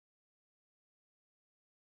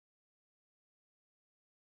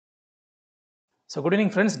So good evening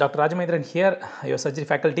friends, Dr. Rajamahendran here, your surgery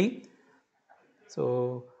faculty.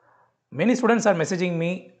 So many students are messaging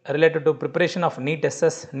me related to preparation of NEET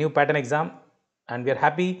SS new pattern exam, and we are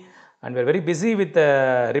happy and we are very busy with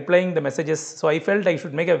replying the messages. So I felt I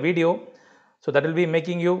should make a video, so that will be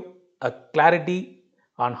making you a clarity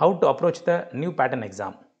on how to approach the new pattern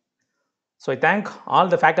exam. So I thank all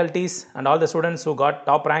the faculties and all the students who got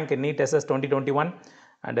top rank in NEET SS 2021,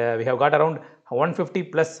 and we have got around 150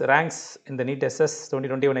 plus ranks in the NEET SS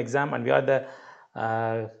 2021 exam, and we are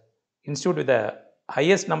the institute with the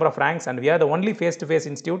highest number of ranks, and we are the only face-to-face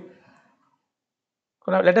institute.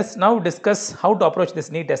 So now let us now discuss how to approach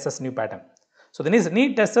this NEET SS new pattern. So the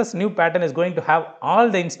NEET SS new pattern is going to have all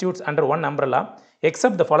the institutes under one umbrella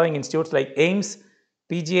except the following institutes like AIMS,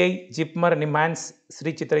 PGI, JIPMER, NIMHANS,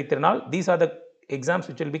 Sri Chitrai Tirunal. These are the exams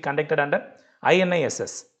which will be conducted under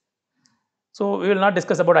INISS. So we will not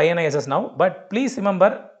discuss about INISS now, but please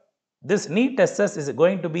remember this NEET SS is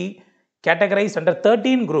going to be categorized under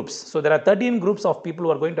 13 groups. So there are 13 groups of people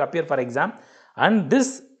who are going to appear for exam, and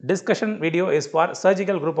this discussion video is for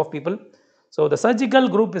surgical group of people. So the surgical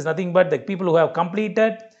group is nothing but the people who have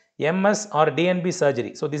completed MS or DNB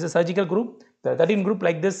surgery. So this is surgical group. There are 13 group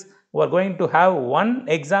like this who are going to have one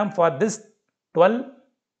exam for this 12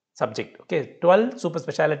 subject. Okay, 12 super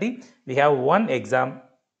specialty. We have one exam,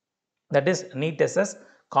 that is NEET SS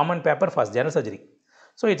common paper for general surgery.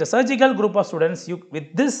 So it's a surgical group of students.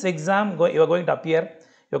 With this exam you are going to appear.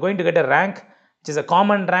 You are going to get a rank which is a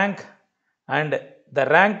common rank, and the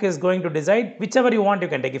rank is going to decide whichever you want you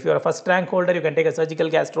can take. If you are a first rank holder, you can take a surgical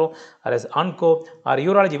gastro or as onco or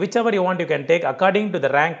urology, whichever you want you can take according to the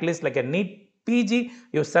rank list. Like a NEET PG,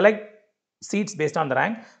 you select seats based on the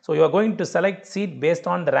rank. So you are going to select seat based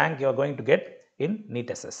on the rank you are going to get in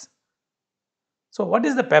NEET SS. So what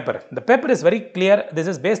is the paper? The paper is very clear. This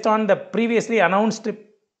is based on the previously announced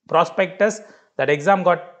prospectus. That exam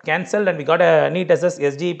got cancelled and we got a NEET SS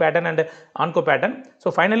SGE pattern and onco pattern.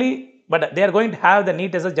 So finally, but they are going to have the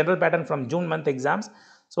NEET SS general pattern from June month exams.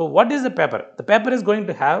 So what is the paper? The paper is going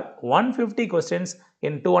to have 150 questions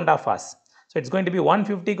in 2.5 hours. So it's going to be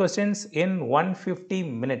 150 questions in 150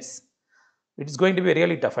 minutes. It is going to be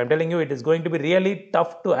really tough. I'm telling you, it is going to be really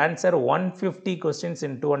tough to answer 150 questions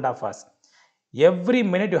in 2.5 hours. Every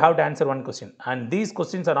minute you have to answer one question, and these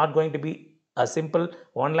questions are not going to be a simple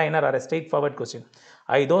one-liner or a straightforward question.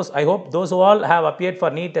 I hope those who all have appeared for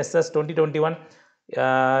NEET SS 2021,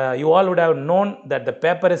 you all would have known that the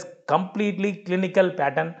paper is completely clinical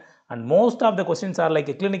pattern, and most of the questions are like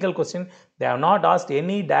a clinical question. They have not asked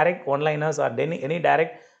any direct one-liners or any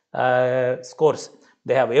direct scores.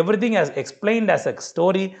 They have everything as explained as a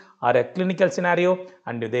story or a clinical scenario,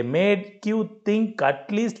 and they made you think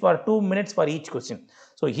at least for 2 minutes for each question.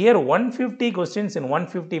 So here 150 questions in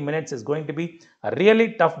 150 minutes is going to be a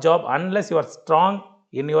really tough job unless you are strong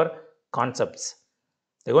in your concepts.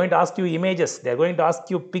 They're going to ask you images, they're going to ask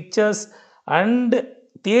you pictures and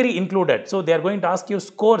theory included. So they are going to ask you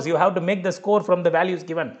scores. You have to make the score from the values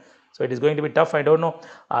given. So it is going to be tough. I don't know.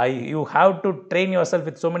 You have to train yourself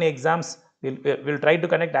with so many exams. We'll try to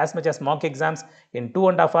connect as much as mock exams in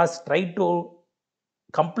 2.5 hours. Try to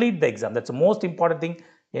complete the exam. That's the most important thing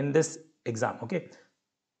in this exam. Okay.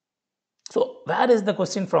 So where is the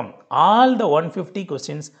question from? All the 150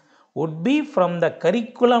 questions would be from the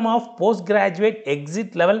curriculum of postgraduate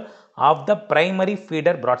exit level of the primary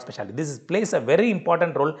feeder broad specialty. This plays a very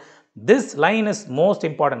important role. This line is most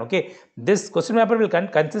important. Okay. This question paper will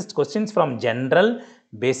consist questions from general,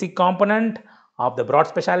 basic component of the broad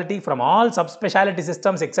specialty, from all subspecialty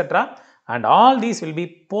systems, etc. And all these will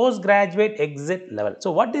be postgraduate exit level. So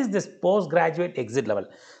what is this postgraduate exit level?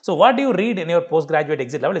 So what do you read in your postgraduate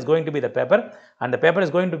exit level is going to be the paper, and the paper is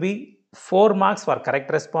going to be 4 marks for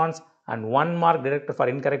correct response and 1 mark deducted for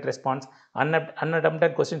incorrect response.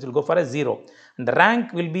 Unattempted questions will go for a 0. And the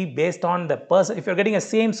rank will be based on the person. If you are getting a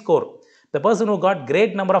same score, the person who got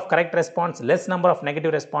great number of correct response, less number of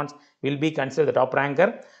negative response will be considered the top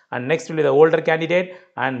ranker, and next will be the older candidate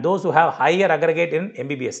and those who have higher aggregate in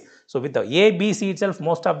MBBS. So with the A, B, C itself,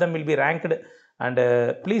 most of them will be ranked,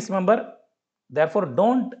 and please remember, therefore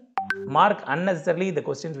don't mark unnecessarily the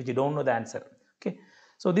questions which you don't know the answer. Okay.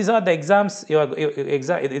 So these are the exams, these are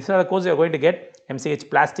the courses you are going to get: MCh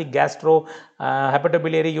plastic, gastro,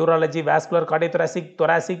 hepatobiliary, urology, vascular, cardiothoracic,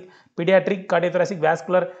 thoracic, pediatric, cardiothoracic,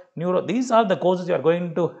 vascular, neuro. These are the courses you are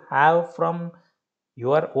going to have from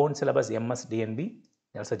your own syllabus, MS, DNB,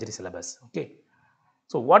 general surgery syllabus. Okay.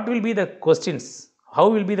 So what will be the questions? How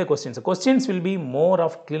will be the questions? The questions will be more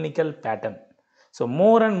of clinical pattern. So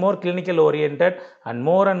more and more clinical oriented and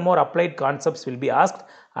more applied concepts will be asked,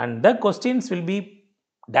 and the questions will be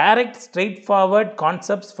direct, straightforward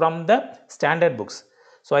concepts from the standard books.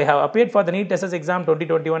 So I have appeared for the NEET SS exam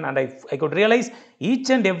 2021 and I could realize each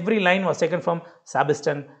and every line was taken from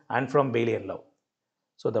Sabiston and from Bailey and Love.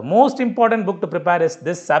 So the most important book to prepare is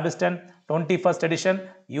this Sabiston 21st edition.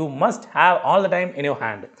 You must have all the time in your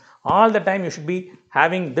hand. All the time you should be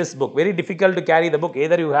having this book. Very difficult to carry the book.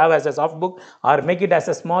 Either you have as a soft book or make it as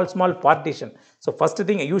a small partition. So first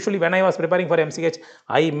thing, usually when I was preparing for MCH,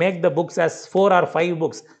 I make the books as 4 or 5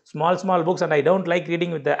 books, small books, and I don't like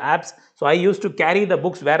reading with the apps. So I used to carry the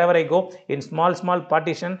books wherever I go in small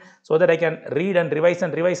partition so that I can read and revise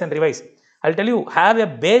and revise and revise. I'll tell you, have a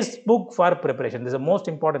base book for preparation. This is the most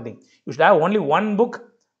important thing. You should have only one book.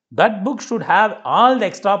 That book should have all the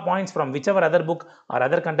extra points from whichever other book or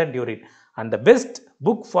other content you read. And the best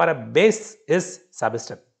book for a base is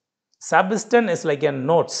Sabiston. Sabiston is like a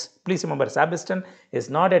notes. Please remember, Sabiston is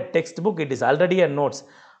not a textbook. It is already a notes.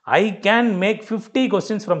 I can make 50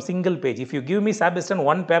 questions from single page. If you give me Sabiston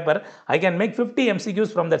one paper, I can make 50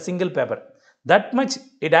 MCQs from that single paper. That much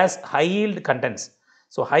it has high yield contents.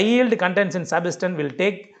 So high yield contents in Sabiston will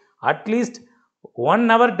take at least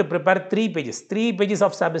 1 hour to prepare 3 pages. 3 pages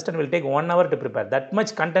of Sabiston will take 1 hour to prepare. That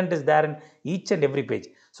much content is there in each and every page.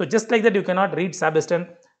 So just like that, you cannot read Sabiston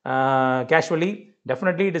casually.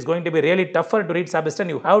 Definitely it is going to be really tougher to read Sabiston.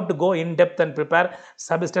 You have to go in depth and prepare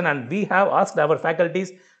Sabiston, and we have asked our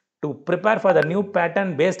faculties to prepare for the new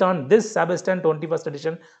pattern based on this Sabiston 21st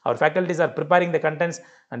edition. Our faculties are preparing the contents,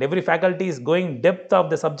 and every faculty is going depth of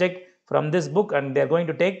the subject from this book, and they are going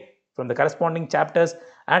to take from the corresponding chapters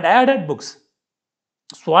and added books,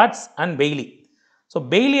 Swartz and Bailey. So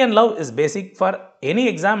Bailey and Love is basic for any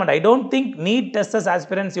exam, and I don't think NEET SS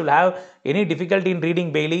aspirants you'll have any difficulty in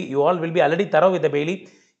reading Bailey. You all will be already thorough with the Bailey.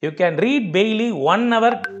 You can read Bailey 1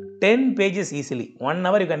 hour, 10 pages easily. 1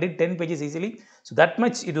 hour you can read 10 pages easily. So that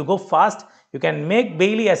much it will go fast. You can make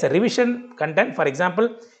Bailey as a revision content. For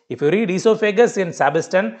example, if you read esophagus in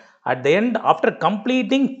Sabiston, at the end, after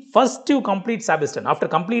completing, first you complete Sabiston. After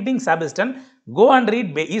completing Sabiston, go and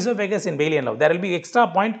read esophagus in Bailey and Love. There will be extra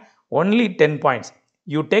point, only 10 points.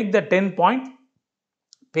 You take the 10 points,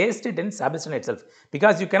 paste it in Sabiston itself,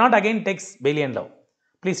 because you cannot again take Bailey and Love.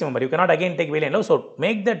 Please remember, you cannot again take Bailey and Love. So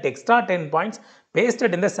make that extra 10 points, paste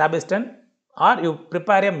it in the Sabiston, or you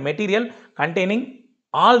prepare a material containing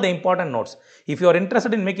all the important notes. If you are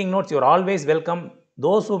interested in making notes, you are always welcome.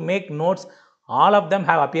 Those who make notes, all of them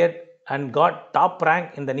have appeared and got top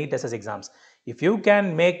rank in the NEET SS exams. If you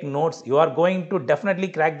can make notes, you are going to definitely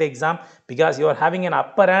crack the exam, because you are having an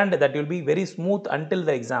upper hand that will be very smooth until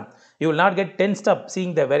the exam. You will not get tensed up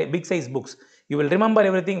seeing the very big size books. You will remember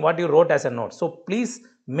everything what you wrote as a note. So please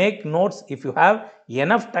make notes if you have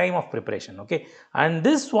enough time of preparation. Okay. And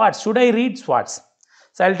this Swartz, should I read Swartz?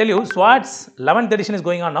 So I'll tell you, Swartz 11th edition is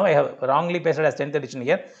going on now. I have wrongly pasted as 10th edition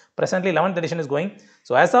here. Presently 11th edition is going.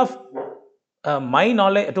 So as of to my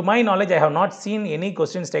knowledge, I have not seen any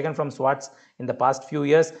questions taken from Swartz in the past few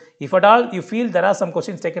years. If at all you feel there are some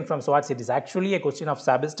questions taken from Swartz, it is actually a question of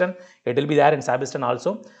Sabiston. It will be there in Sabiston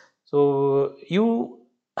also. So you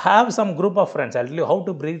have some group of friends. I'll tell you how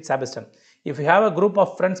to read Sabiston. If you have a group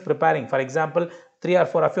of friends preparing, for example, 3 or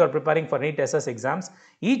 4 of you are preparing for NEET SS exams,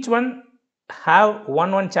 each one have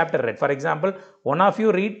one chapter read. For example, one of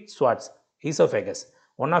you read Swartz, esophagus.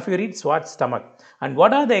 One of you read Swartz, stomach. And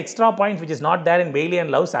what are the extra points which is not there in Bailey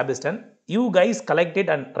and Love Sabiston? You guys collect it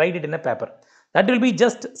and write it in a paper. That will be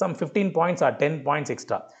just some 15 points or 10 points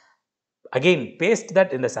extra. Again, paste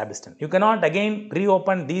that in the Sabiston. You cannot again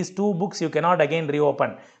reopen these 2 books. You cannot again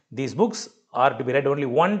reopen. These books are to be read only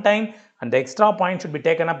one time, and the extra point should be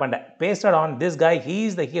taken up and pasted on this guy. He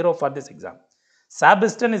is the hero for this exam.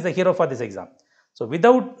 Sabiston is the hero for this exam. So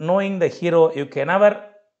without knowing the hero, you can never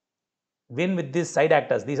win with these side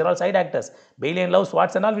actors. These are all side actors. Bailey and Love,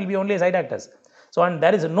 Swartz and all will be only side actors. So, and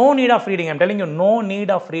there is no need of reading. I am telling you, no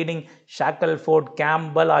need of reading Shackelford,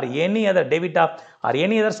 Campbell or any other Devita or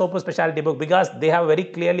any other super specialty book, because they have very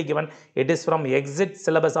clearly given it is from exit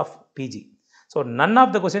syllabus of PG. So, none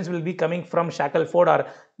of the questions will be coming from Shackelford or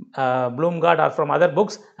Bloomgard or from other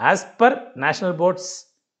books as per National Board's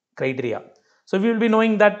criteria. So, we will be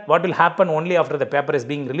knowing that what will happen only after the paper is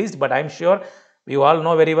being released, but I am sure you all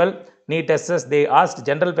know very well, NEET SS, they asked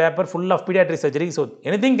general paper full of pediatric surgery. So,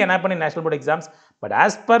 anything can happen in National Board exams. But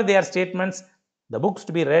as per their statements, the books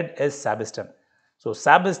to be read is Sabiston. So,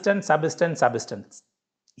 Sabiston, Sabiston, Sabiston.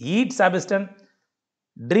 Eat Sabiston,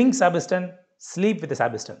 drink Sabiston, sleep with the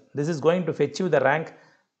Sabiston. This is going to fetch you the rank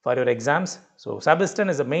for your exams. So, Sabiston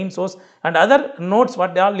is the main source, and other notes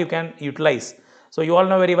what all you can utilize. So you all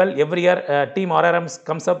know very well, every year team RRMs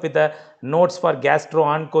comes up with the notes for gastro,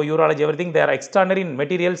 onco, urology, everything. They are extraordinary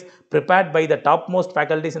materials prepared by the topmost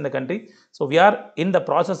faculties in the country. So we are in the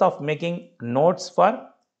process of making notes for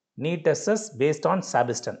NEET SS based on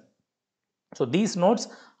Sabiston. So these notes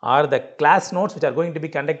are the class notes which are going to be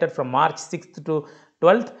conducted from March 6th to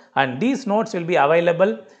 12th, and these notes will be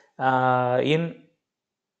available as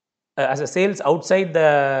a sales outside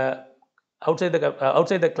the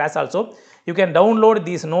class also. You can download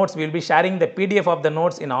these notes. We will be sharing the PDF of the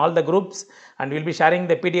notes in all the groups, and we will be sharing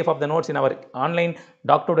the PDF of the notes in our online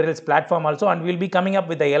doctutorials platform also, and we will be coming up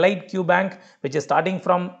with the Elite Q Bank, which is starting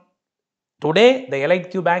from today. The Elite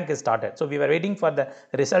Q Bank is started. So we were waiting for the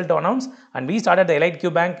result to announce, and we started the Elite Q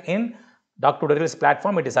Bank in doctutorials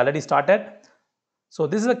platform. It is already started. So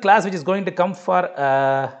this is a class which is going to come for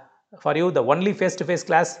you, the only face-to-face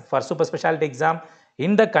class for super specialty exam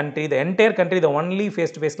in the country, the entire country. The only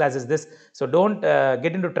face-to-face class is this. So don't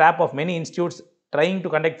get into trap of many institutes trying to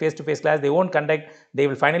conduct face-to-face class. They won't conduct. They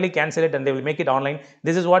will finally cancel it and they will make it online.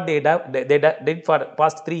 This is what they did for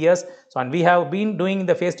past 3 years. So, and we have been doing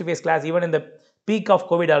the face-to-face class even in the peak of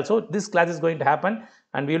COVID also. This class is going to happen,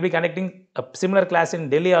 and we will be conducting a similar class in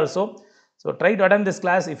Delhi also. So try to attend this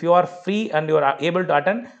class if you are free and you are able to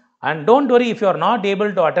attend. And don't worry if you are not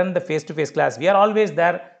able to attend the face-to-face class. We are always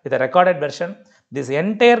there with a recorded version. This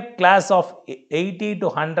entire class of 80 to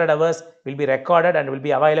 100 hours will be recorded and will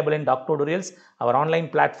be available in doctutorials, our online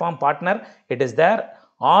platform partner. It is there.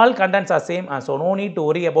 All contents are same, and so no need to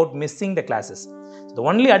worry about missing the classes. So the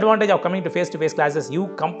only advantage of coming to face-to-face classes, you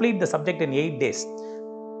complete the subject in 8 days.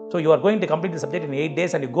 So you are going to complete the subject in 8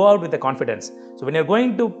 days and you go out with the confidence. So when you are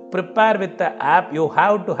going to prepare with the app, you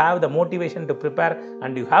have to have the motivation to prepare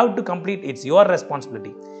and you have to complete. It's your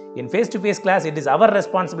responsibility. In face-to-face class, it is our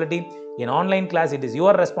responsibility. In online class, it is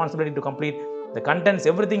your responsibility to complete. The contents,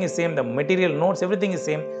 everything is same. The material notes, everything is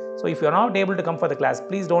same. So if you are not able to come for the class,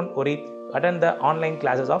 please don't worry. Attend the online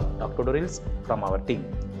classes of doctutorials from our team.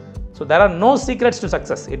 So there are no secrets to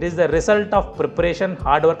success. It is the result of preparation,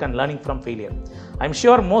 hard work and learning from failure. I'm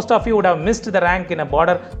sure most of you would have missed the rank in a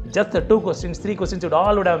border. Just the 2 questions, 3 questions, you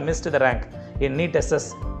all would have missed the rank in NEET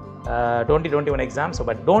SS 2021 exam. So,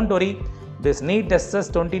 but don't worry. This NEET SS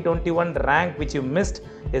 2021 rank which you missed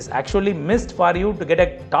is actually missed for you to get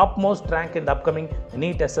a topmost rank in the upcoming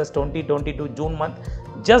NEET SS 2022 June month.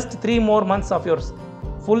 Just 3 more months of your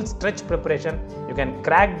full stretch preparation, you can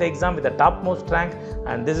crack the exam with the topmost rank,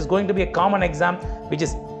 and this is going to be a common exam which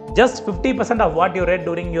is just 50% of what you read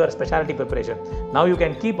during your specialty preparation. Now you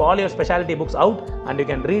can keep all your specialty books out and you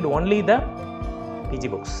can read only the PG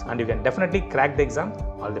books, and you can definitely crack the exam.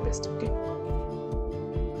 All the best. Okay.